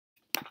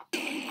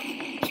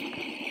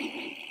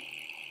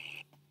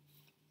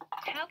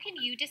can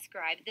you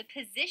describe the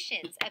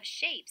positions of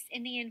shapes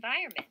in the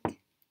environment?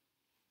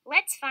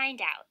 Let's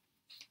find out.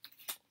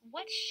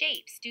 What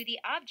shapes do the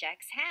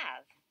objects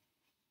have?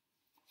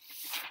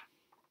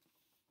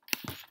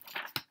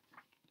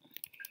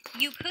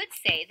 You could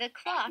say the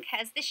clock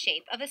has the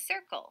shape of a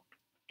circle.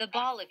 The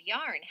ball of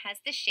yarn has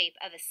the shape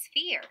of a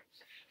sphere.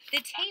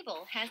 The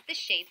table has the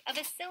shape of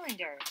a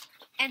cylinder.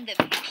 And the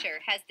picture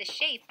has the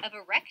shape of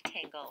a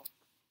rectangle.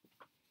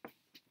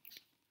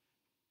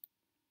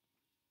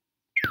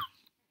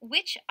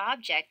 Which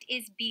object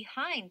is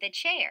behind the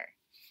chair?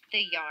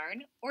 The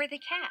yarn or the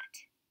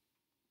cat?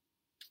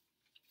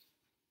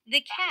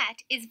 The cat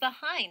is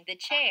behind the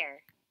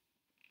chair.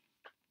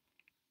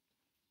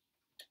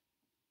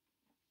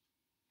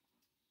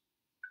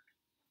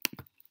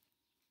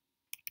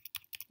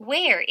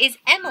 Where is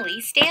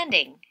Emily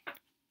standing?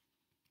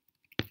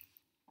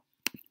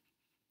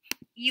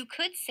 You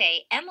could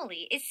say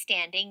Emily is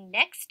standing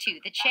next to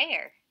the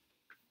chair.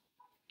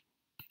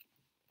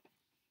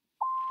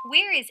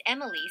 Where is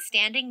Emily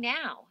standing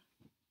now?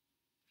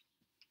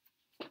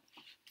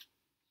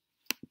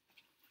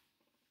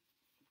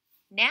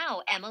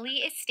 Now Emily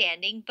is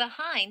standing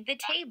behind the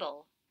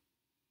table.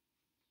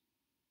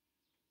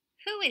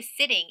 Who is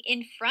sitting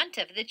in front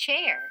of the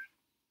chair?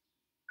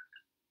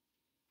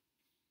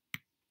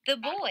 The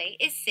boy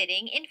is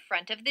sitting in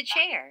front of the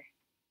chair.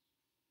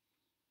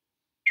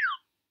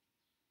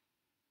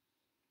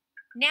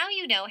 Now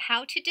you know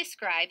how to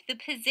describe the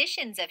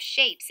positions of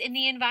shapes in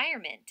the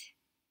environment.